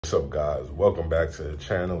What's up, guys? Welcome back to the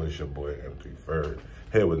channel. It's your boy M3 Ferg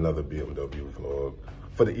here with another BMW vlog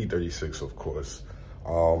for the E36, of course. I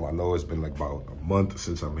know it's been like about a month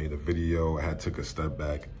since I made a video. I had took a step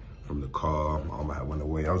back from the car. I had went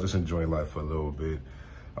away. I was just enjoying life for a little bit.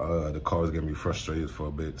 The car was getting me frustrated for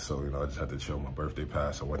a bit, so I just had to chill. My birthday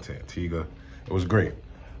passed. I went to Antigua. It was great.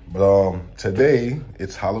 But today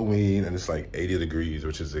it's Halloween and it's like 80 degrees,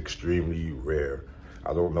 which is extremely rare.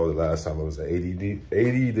 I don't know the last time it was an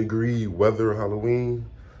 80 degree weather Halloween,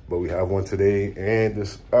 but we have one today.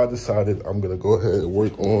 And I decided I'm gonna go ahead and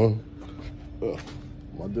work on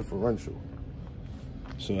my differential.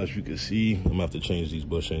 So as you can see, I'm gonna have to change these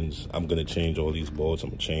bushings. I'm gonna change all these bolts. I'm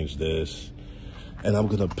gonna change this, and I'm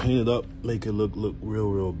gonna paint it up, make it look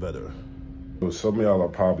real better. So some of y'all are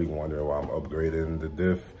probably wondering why I'm upgrading the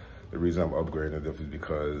diff. The reason I'm upgrading the diff is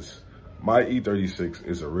because my E36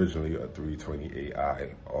 is originally a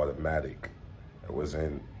 328i automatic. It was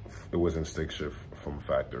in stick shift from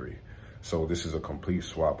factory. So this is a complete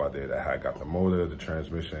swap I did. I had got the motor, the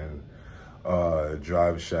transmission,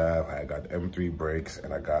 drive shaft, I got the M3 brakes,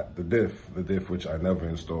 and I got the diff which I never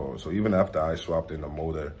installed. So even after I swapped in the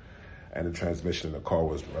motor and the transmission, the car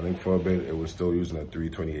was running for a bit, it was still using a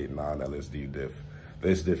 328 non-LSD diff.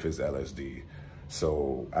 This diff is LSD.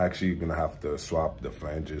 So actually gonna have to swap the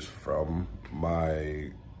flanges from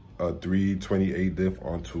my 328 diff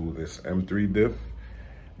onto this M3 diff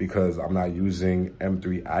because I'm not using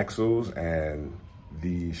M3 axles, and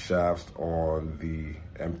the shafts on the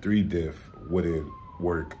M3 diff wouldn't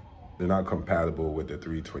work. They're not compatible with the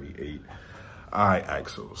 328i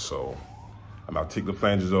axles. So I'm gonna take the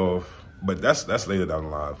flanges off, but that's later down the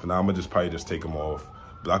line. For now, I'm gonna probably just take them off,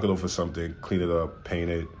 block it off for something, clean it up, paint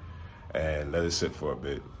it, and let it sit for a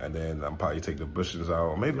bit. And then I'm probably take the bushings out.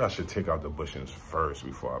 Or maybe I should take out the bushings first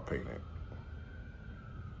before I paint it.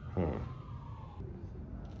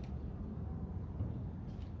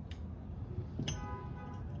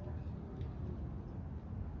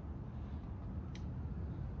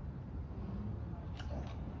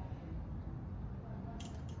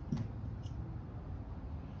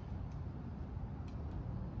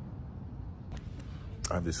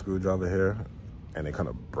 I have this screwdriver here, and it kind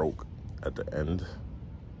of broke at the end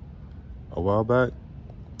a while back.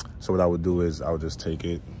 So what I would do is I would just take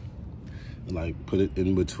it and like put it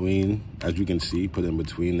in between, as you can see, put it in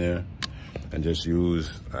between there, and just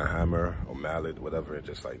use a hammer or mallet, whatever, and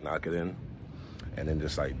just like knock it in, and then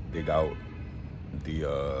just like dig out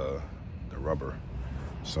the rubber.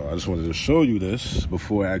 So I just wanted to show you this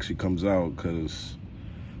before it actually comes out, because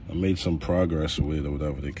I made some progress with it, or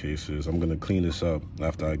whatever the case is. I'm gonna clean this up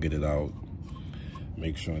after I get it out,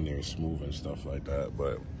 make sure they're smooth and stuff like that.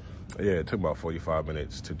 But yeah, it took about 45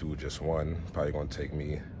 minutes to do just one. Probably gonna take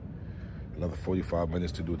me another 45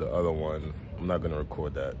 minutes to do the other one. I'm not gonna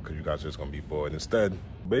record that because you guys are just gonna be bored. Instead,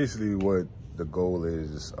 basically what the goal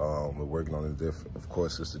is, we're working on the diff, of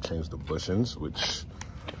course, is to change the bushings, which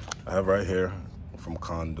I have right here from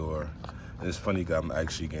Condor. And it's funny, I'm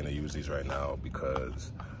actually gonna use these right now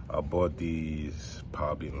because I bought these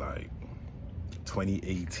probably in like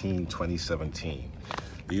 2018, 2017.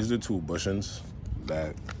 These are the two bushings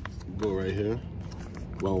that go right here.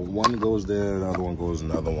 Well, one goes there, the other one goes in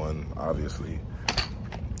the other one, obviously.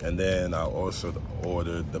 And then I also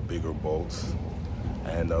ordered the bigger bolts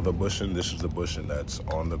and the other bushing. This is the bushing that's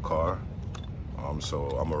on the car. So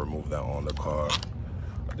I'm gonna remove that on the car.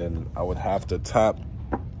 Then I would have to tap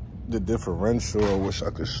the differential. I wish I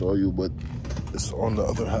could show you, but it's on the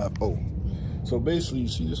other half. Oh, so basically you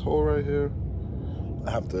see this hole right here? I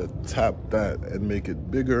have to tap that and make it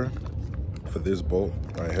bigger for this bolt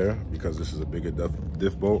right here, because this is a bigger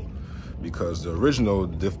diff bolt, because the original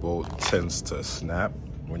diff bolt tends to snap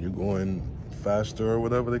when you're going faster or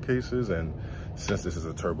whatever the case is. And since this is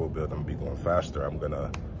a turbo build, I'm gonna be going faster, I'm gonna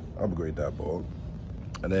upgrade that bolt.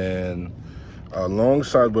 And then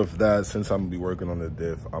alongside with that, since I'm gonna be working on the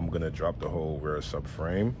diff, I'm gonna drop the whole rear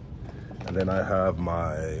subframe. And then I have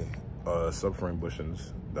my subframe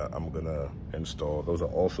bushings that I'm gonna install. Those are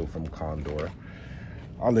also from Condor.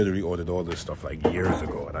 I literally ordered all this stuff like years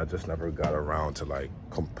ago, and I just never got around to like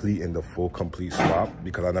completing the full complete swap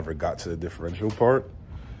because I never got to the differential part.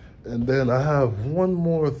 And then I have one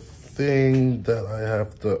more thing that I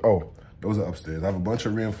have to, oh, those are upstairs. I have a bunch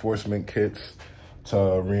of reinforcement kits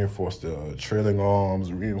to reinforce the trailing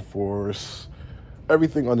arms, reinforce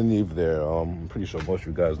everything underneath there. I'm pretty sure most of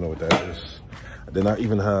you guys know what that is. Then I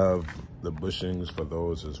even have the bushings for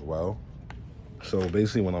those as well. So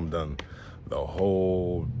basically when I'm done, the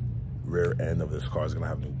whole rear end of this car is gonna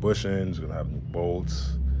have new bushings, gonna have new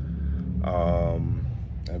bolts,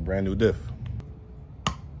 and brand new diff.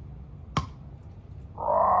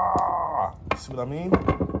 See what I mean?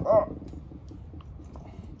 Oh.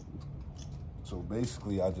 So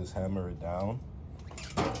basically, I just hammer it down.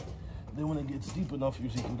 Then when it gets deep enough,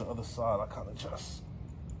 usually through the other side, I kind of just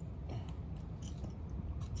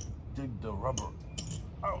dig the rubber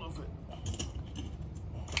out of it.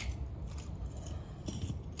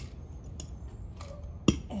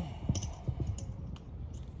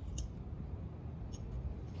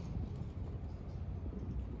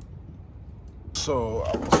 So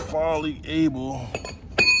I was finally able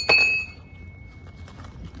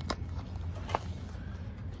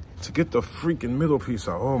to get the freaking middle piece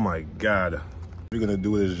out. Oh my God. If you're gonna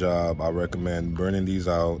do this job, I recommend burning these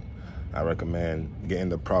out. I recommend getting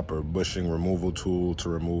the proper bushing removal tool to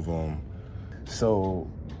remove them. So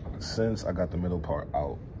since I got the middle part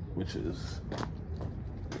out, which is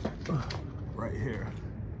right here,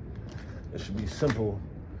 it should be simple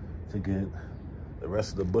to get the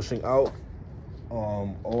rest of the bushing out.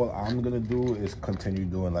 All I'm gonna do is continue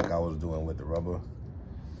doing like I was doing with the rubber,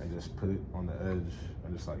 and just put it on the edge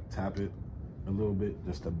and just like tap it a little bit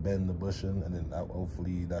just to bend the bushing, and then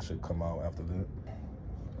hopefully that should come out after that.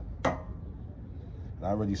 And I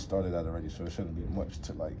already started that already, so it shouldn't be much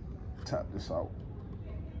to like tap this out.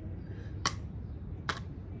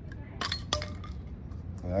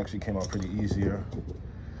 And it actually came out pretty easier,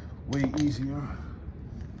 way easier.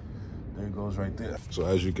 There it goes right there. So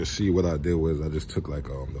as you can see, what I did was I just took like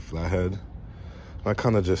the flathead. I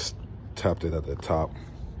kind of just tapped it at the top.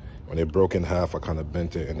 When it broke in half, I kind of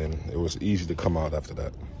bent it, and then it was easy to come out after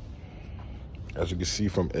that. As you can see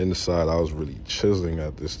from inside, I was really chiseling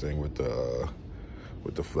at this thing with the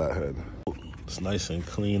flathead. It's nice and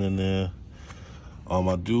clean in there.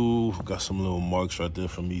 I do got some little marks right there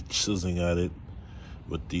from me chiseling at it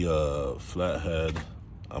with the flathead.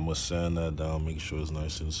 I'm gonna sand that down, make sure it's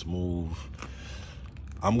nice and smooth.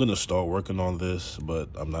 I'm gonna start working on this, but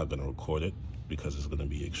I'm not gonna record it because it's gonna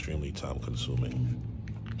be extremely time consuming.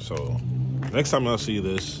 So next time I see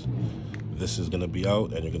this, this is gonna be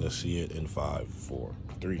out and you're gonna see it in 5, 4,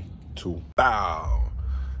 3, 2, bow.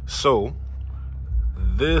 So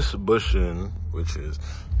this bushing, which is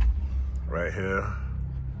right here,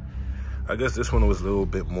 I guess this one was a little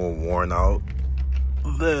bit more worn out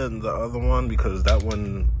than the other one, because that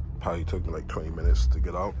one probably took me like 20 minutes to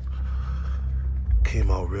get out. Came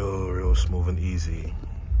out real smooth and easy.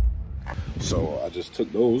 So I just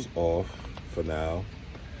took those off for now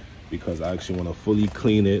because I actually want to fully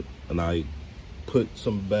clean it, and I put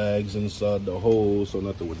some bags inside the hole so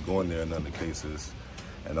nothing would go in there in none of the cases.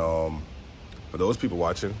 And for those people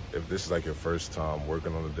watching, if this is like your first time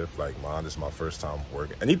working on a diff like mine, this is my first time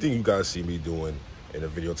working. Anything you guys see me doing in a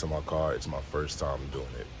video to my car, it's my first time doing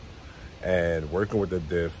it. And working with the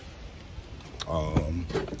diff,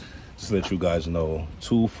 just to let you guys know,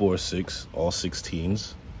 2, 4, 6, all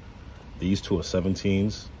 16s. These two are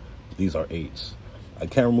 17s. These are 8s. I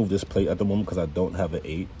can't remove this plate at the moment because I don't have an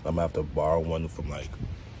 8. I'm gonna have to borrow one from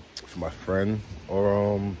my friend, or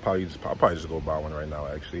I'll probably just go buy one right now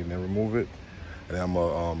actually, and then remove it. And then I'm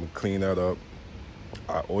gonna clean that up.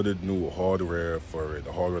 I ordered new hardware for it.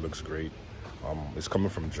 The hardware looks great. It's coming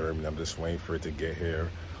from Germany. I'm just waiting for it to get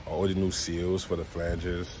here. I ordered new seals for the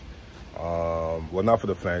flanges. Well, not for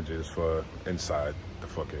the flanges, for inside the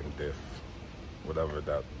fucking diff. Whatever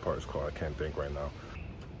that part is called, I can't think right now.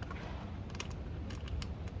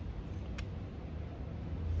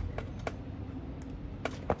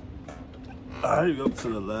 Alright, up to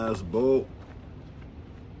the last bolt.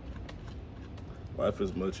 Life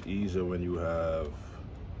is much easier when you have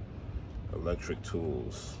electric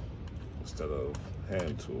tools instead of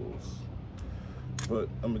hand tools. But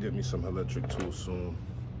I'm gonna get me some electric tools soon.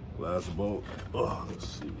 Last bolt. Oh, let's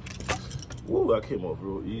see. Woo, that came off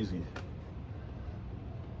real easy.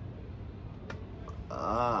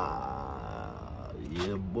 Ah,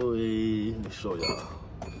 yeah, boy. Let me show y'all.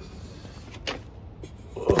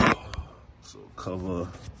 Oh, so cover,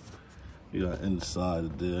 you got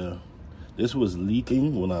inside there. This was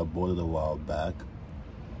leaking when I bought it a while back.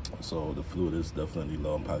 So the fluid is definitely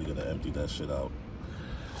low. I'm probably gonna empty that shit out.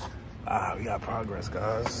 Ah, we got progress,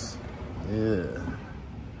 guys. Yeah.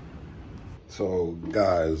 So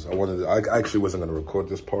guys, I actually wasn't gonna record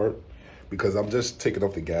this part because I'm just taking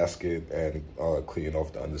off the gasket and cleaning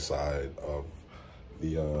off the underside of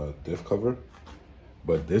the diff cover.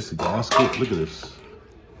 But this gasket, look at this.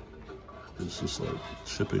 It's just like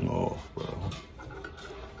chipping off, bro.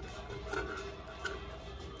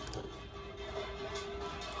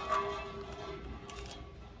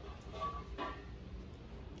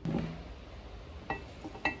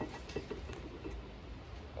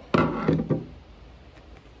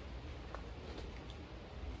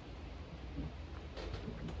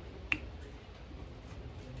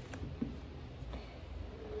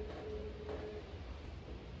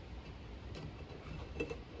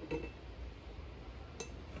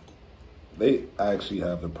 they actually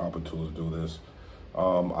have the proper tools to do this.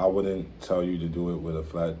 I wouldn't tell you to do it with a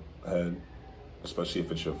flat head, especially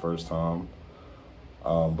if it's your first time.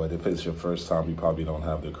 But if it's your first time, you probably don't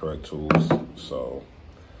have the correct tools. So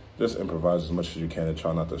just improvise as much as you can and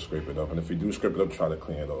try not to scrape it up. And if you do scrape it up, try to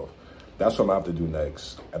clean it off. That's what I'm gonna have to do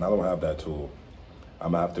next. And I don't have that tool.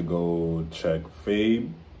 I'm gonna have to go check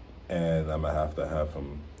Fabe, and I'm gonna have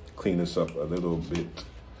him clean this up a little bit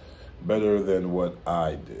better than what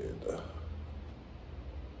I did.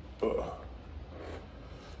 Ugh.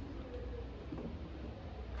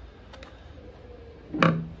 I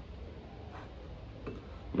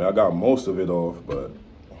mean, I got most of it off, but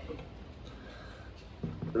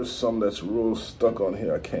there's some that's real stuck on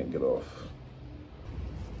here I can't get off.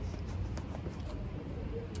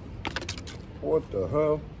 What the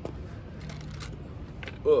hell?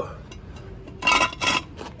 Ugh.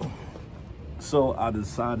 So I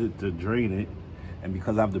decided to drain it, and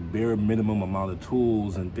because I have the bare minimum amount of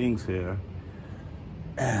tools and things here,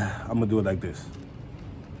 I'm gonna do it like this.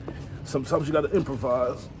 Sometimes you gotta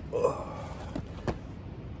improvise. Ugh.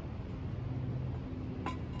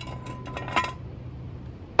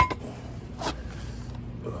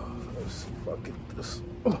 Let's see if I get this.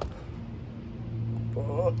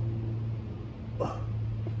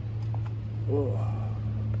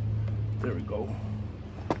 There we go.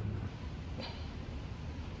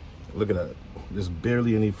 Look at that. There's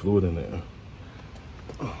barely any fluid in there.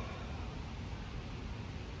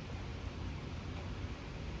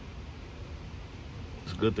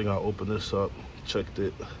 It's a good thing I opened this up, checked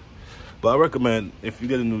it. But I recommend, if you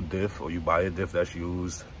get a new diff or you buy a diff that's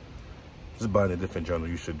used, just buying a diff in general,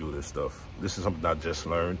 you should do this stuff. This is something I just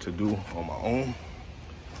learned to do on my own.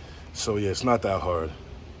 So yeah, it's not that hard.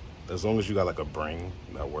 As long as you got like a brain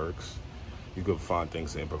that works, you could find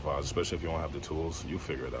things to improvise, especially if you don't have the tools. You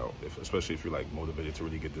figure it out, especially if you're like motivated to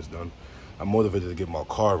really get this done. I'm motivated to get my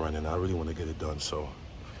car running. I really want to get it done. So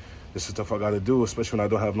this is stuff I got to do, especially when I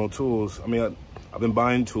don't have no tools. I mean, I've been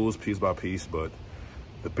buying tools piece by piece, but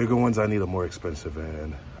the bigger ones I need are more expensive,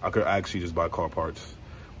 and I could actually just buy car parts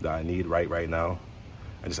that I need right now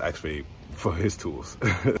and just ask for his tools.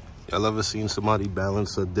 Y'all ever seen somebody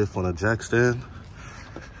balance a diff on a jack stand?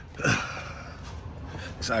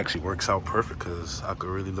 This actually works out perfect because I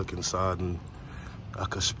could really look inside and I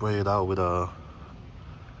could spray it out with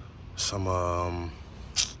some what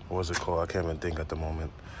was it called? I can't even think at the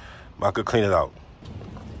moment. But I could clean it out.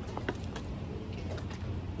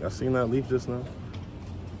 Y'all seen that leaf just now?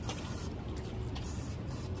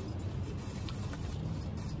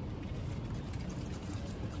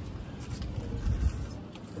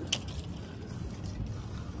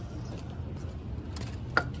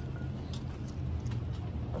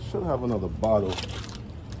 Should have another bottle.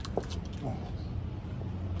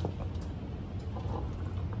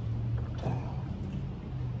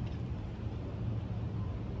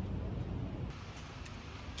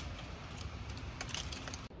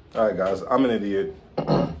 All right, guys, I'm an idiot.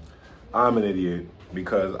 I'm an idiot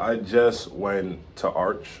because I just went to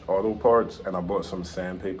Arch Auto Parts and I bought some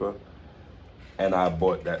sandpaper, and I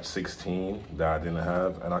bought that 16 that I didn't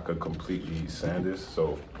have, and I could completely sand this.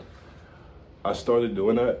 So I started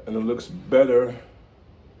doing that, and it looks better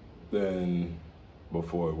than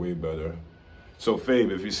before, way better. So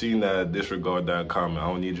Fabe, if you've seen that, disregard that comment. I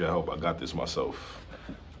don't need your help. I got this myself.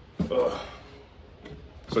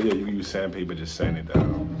 So yeah, you can use sandpaper, just sand it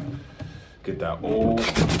down. Get that old.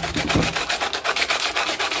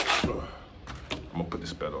 I'm gonna put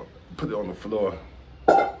this bed on. Put it on the floor.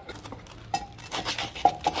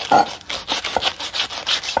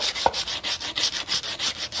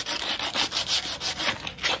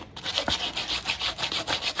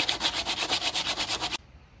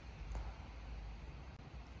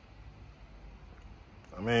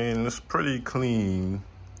 I mean, it's pretty clean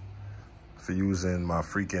for using my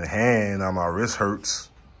freaking hand. Now my wrist hurts,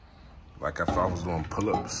 like if I was doing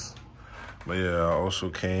pull-ups. But yeah, I also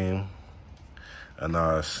came and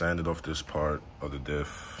I sanded off this part of the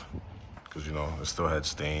diff because, you know, it still had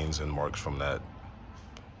stains and marks from that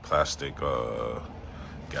plastic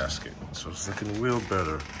gasket. So it's looking real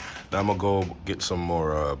better. Now I'm gonna go get some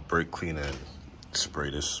more brake cleaner and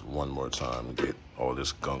spray this one more time and get all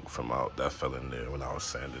this gunk from out that fell in there when I was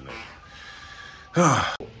sanding it.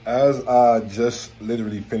 As I just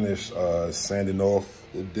literally finished sanding off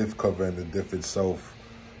the diff cover and the diff itself,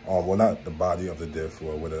 well, not the body of the diff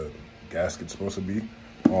or where the gasket's supposed to be,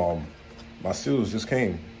 my seals just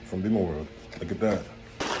came from Beamer World. Look at that.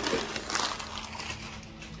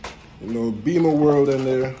 You know, Beamer World in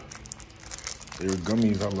there. They're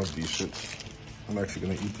gummies. I love these shits. I'm actually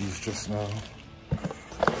gonna eat these just now.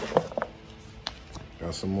 Got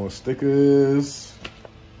Got some more stickers.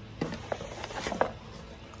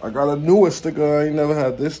 I got a newer sticker. I ain't never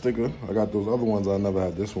had this sticker. I got those other ones. I never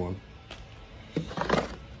had this one.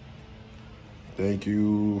 Thank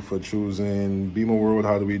you for choosing Beamer World.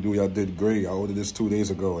 How do we do? Y'all did great. I ordered this 2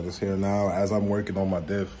 days ago and it's here now as I'm working on my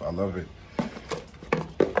diff. I love it.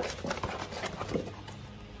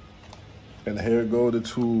 And here go the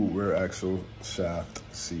 2 rear axle shaft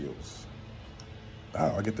seals.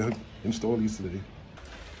 Wow, I get to install these today.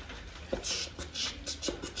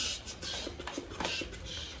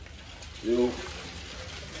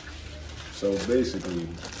 So basically,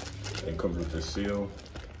 it comes with the seal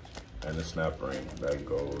and the snap ring that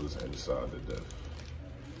goes inside the diff.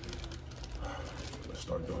 Let's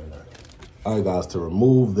start doing that. All right, guys, to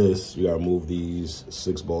remove this, you gotta remove these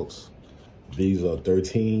 6 bolts. These are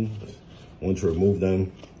 13. Once you remove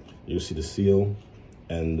them, you'll see the seal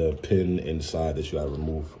and the pin inside that you gotta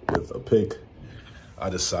remove with a pick. I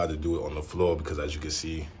decided to do it on the floor because, as you can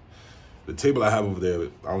see, the table I have over there,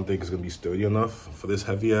 I don't think it's gonna be sturdy enough for this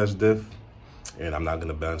heavy ass diff. And I'm not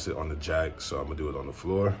gonna balance it on the jack, so I'm gonna do it on the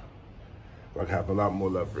floor. I can have a lot more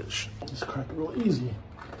leverage. Just crack it real easy.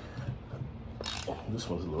 Oh, this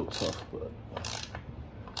one's a little tough, but.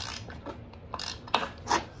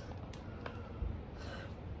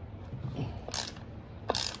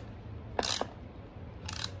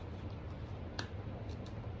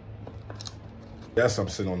 Yes, I'm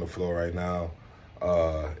sitting on the floor right now.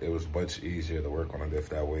 It was much easier to work on a diff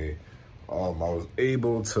that way. I was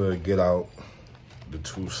able to get out the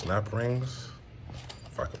 2 snap rings.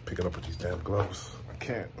 If I could pick it up with these damn gloves, I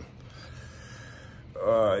can't.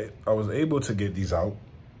 I was able to get these out.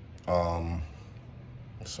 Sun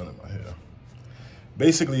in my hair.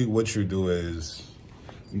 Basically, what you do is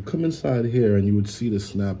you come inside here and you would see the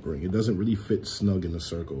snap ring. It doesn't really fit snug in a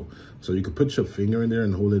circle. So you could put your finger in there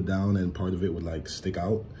and hold it down and part of it would like stick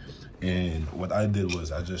out. And what I did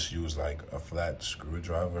was I just used like a flat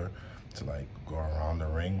screwdriver to like go around the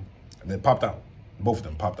ring and it popped out. Both of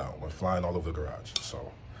them popped out, went flying all over the garage.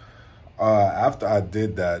 So after I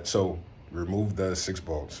did that, so remove the 6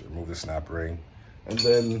 bolts, remove the snap ring. And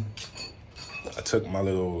then I took my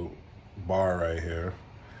little bar right here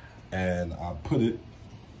and I put it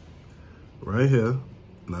right here.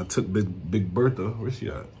 And I took Big Bertha, where's she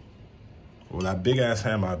at? Well, that big ass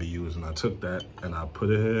hammer I be using, I took that and I put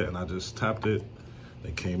it here and I just tapped it.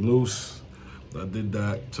 It came loose. I did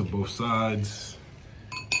that to both sides.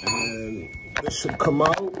 And this should come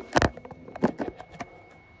out.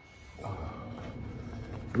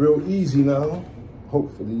 Real easy now.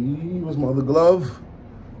 Hopefully, where's my other glove?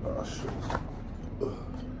 Oh, shit.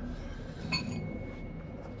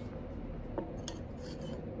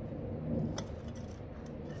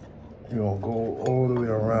 You're gonna go all the way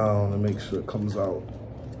around and make sure it comes out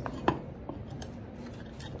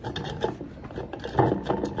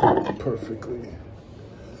perfectly.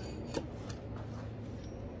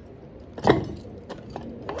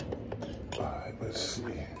 All right, let's see.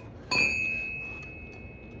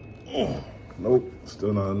 Nope,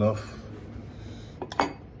 still not enough.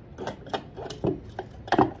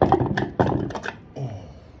 All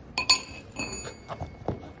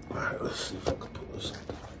right, let's see if I can pull this up.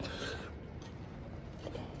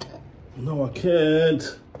 No, I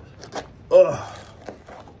can't. Ugh.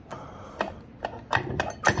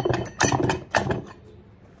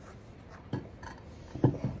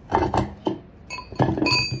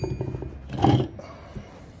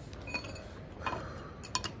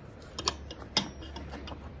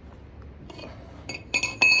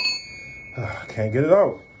 Can't get it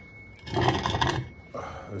out.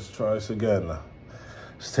 Let's try this again.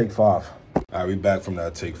 Let's take 5. All right, we back from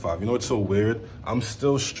that take 5. You know what's so weird? I'm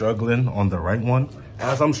still struggling on the right one.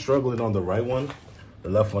 As I'm struggling on the right one, the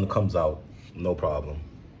left one comes out, no problem.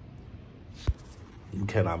 You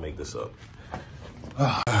cannot make this up.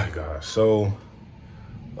 Oh my gosh, so,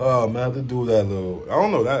 man, I have to do that little, I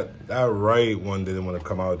don't know, that right one didn't want to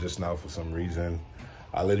come out just now for some reason.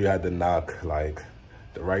 I literally had to knock like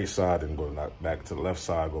the right side and go back to the left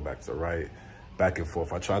side, go back to the right, back and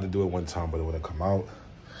forth. I tried to do it one time, but it wouldn't come out.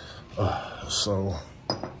 Oh,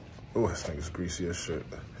 this thing is greasy as shit.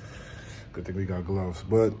 Good thing we got gloves.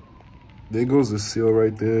 But there goes the seal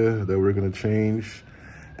right there that we're gonna change.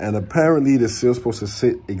 And apparently the seal's supposed to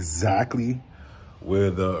sit exactly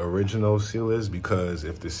where the original seal is, because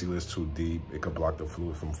if the seal is too deep, it could block the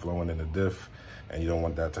fluid from flowing in the diff, and you don't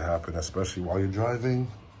want that to happen, especially while you're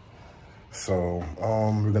driving. So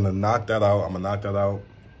we're gonna knock that out. I'm gonna knock that out,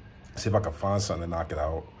 see if I can find something to knock it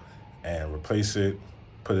out and replace it,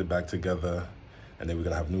 put it back together, and then we're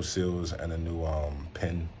gonna have new seals and a new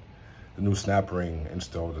pin, the new snap ring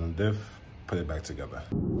installed in the diff. put it back together.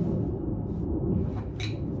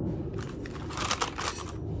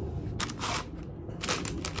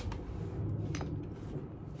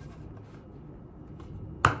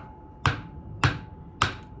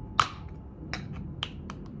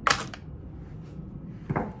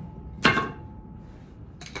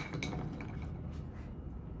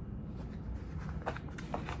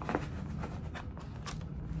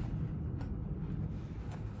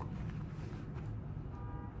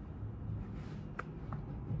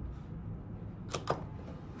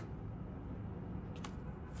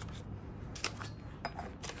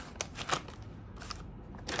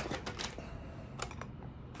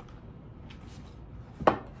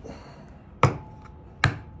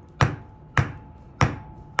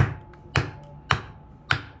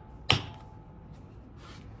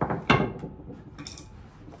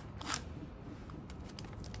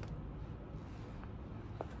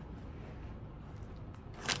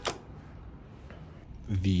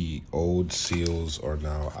 The old seals are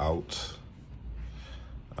now out.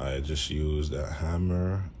 I just used a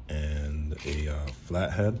hammer and a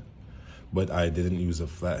flathead, but I didn't use a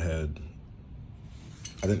flathead.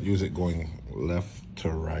 I didn't use it going left to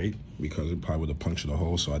right because it probably would have punctured a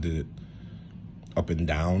hole, so I did it up and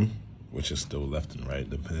down, which is still left and right,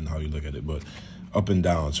 depending on how you look at it, but up and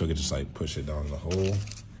down so I could just like push it down the hole.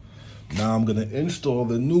 Now I'm gonna install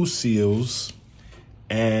the new seals,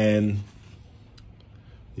 and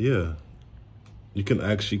yeah, you can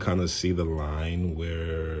actually kind of see the line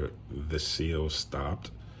where the seal stopped.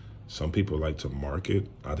 Some people like to mark it.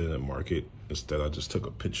 I didn't mark it. Instead, I just took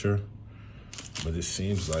a picture. But it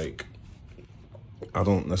seems like I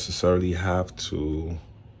don't necessarily have to,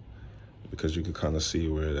 because you can kind of see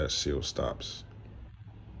where that seal stops.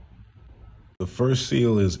 The first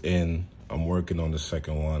seal is in. I'm working on the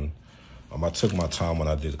second one. I took my time when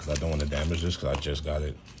I did it because I don't want to damage this because I just got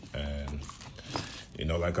it. And you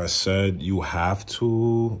know, like I said, you have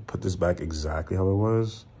to put this back exactly how it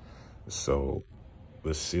was. So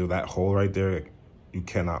the seal, that hole right there, you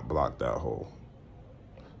cannot block that hole.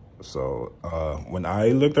 So when I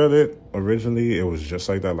looked at it originally, it was just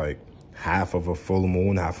like that, like half of a full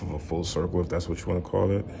moon, half of a full circle, if that's what you want to call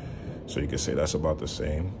it. So you can say that's about the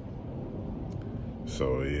same.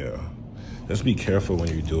 So yeah, just be careful when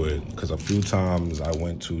you do it, because a few times I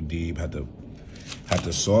went too deep, had to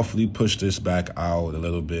softly push this back out a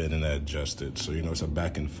little bit and then adjust it. So, you know, it's a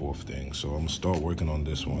back and forth thing. So I'm gonna start working on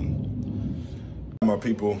this one. My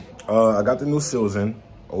people, I got the new seals in.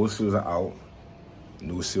 Old seals are out,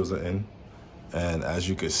 new seals are in. And as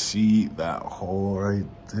you can see, that hole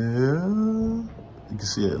right there, you can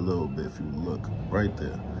see it a little bit if you look right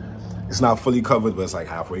there. It's not fully covered, but it's like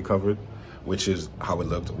halfway covered, which is how it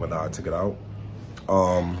looked when I took it out.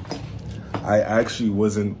 I actually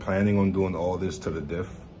wasn't planning on doing all this to the diff,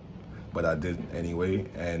 but I did anyway.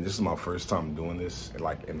 And this is my first time doing this,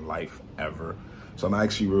 like in life ever. So I'm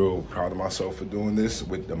actually real proud of myself for doing this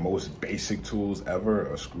with the most basic tools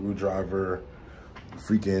ever: a screwdriver,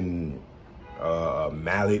 freaking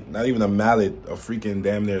mallet, not even a mallet, a freaking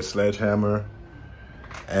damn near sledgehammer,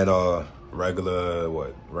 and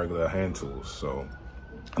regular hand tools. So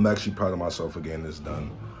I'm actually proud of myself for getting this done.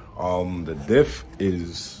 The diff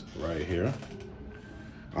is right here.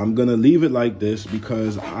 I'm gonna leave it like this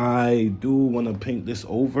because I do want to paint this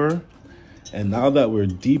over, and now that we're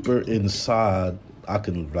deeper inside, I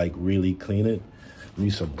can like really clean it.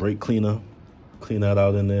 Use some brake cleaner, clean that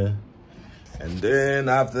out in there, and then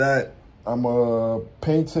after that, I'm gonna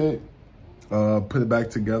paint it, put it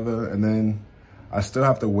back together, and then I still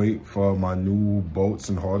have to wait for my new bolts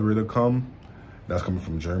and hardware to come. That's coming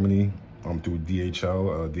from Germany. Through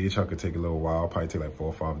DHL. DHL could take a little while, probably take like 4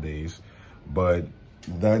 or 5 days. But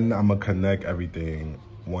then I'm gonna connect everything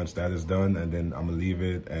once that is done, and then I'm gonna leave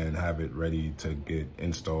it and have it ready to get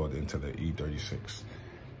installed into the E36.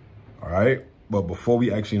 All right, but before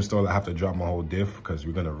we actually install it, I have to drop my whole diff because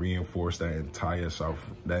we're gonna reinforce that entire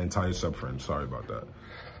subframe. Sorry about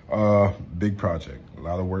that. Big project, a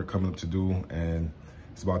lot of work coming up to do, and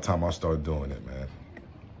it's about time I start doing it, man.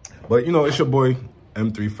 But you know, it's your boy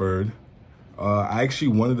M3 Ferd. I actually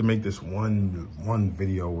wanted to make this one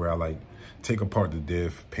video where I like take apart the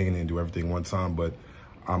diff, paint it, and do everything one time, but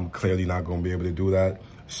I'm clearly not gonna be able to do that.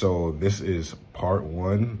 So this is part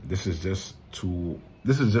one. This is just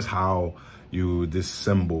how you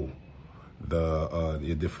disassemble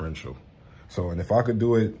the differential. So, and if I could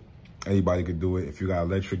do it, anybody could do it. If you got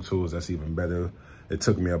electric tools, that's even better. It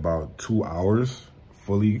took me about 2 hours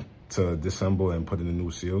fully to disassemble and put in the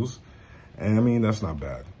new seals. And I mean, that's not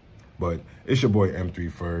bad. But it's your boy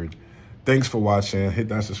M3 Ferd. Thanks for watching. Hit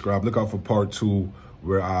that subscribe. Look out for part 2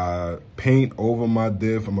 where I paint over my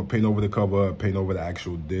diff. I'm gonna paint over the cover, paint over the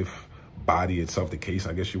actual diff body itself, the case,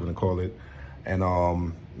 I guess you want to call it. And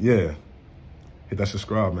yeah, hit that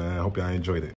subscribe, man. I hope y'all enjoyed it.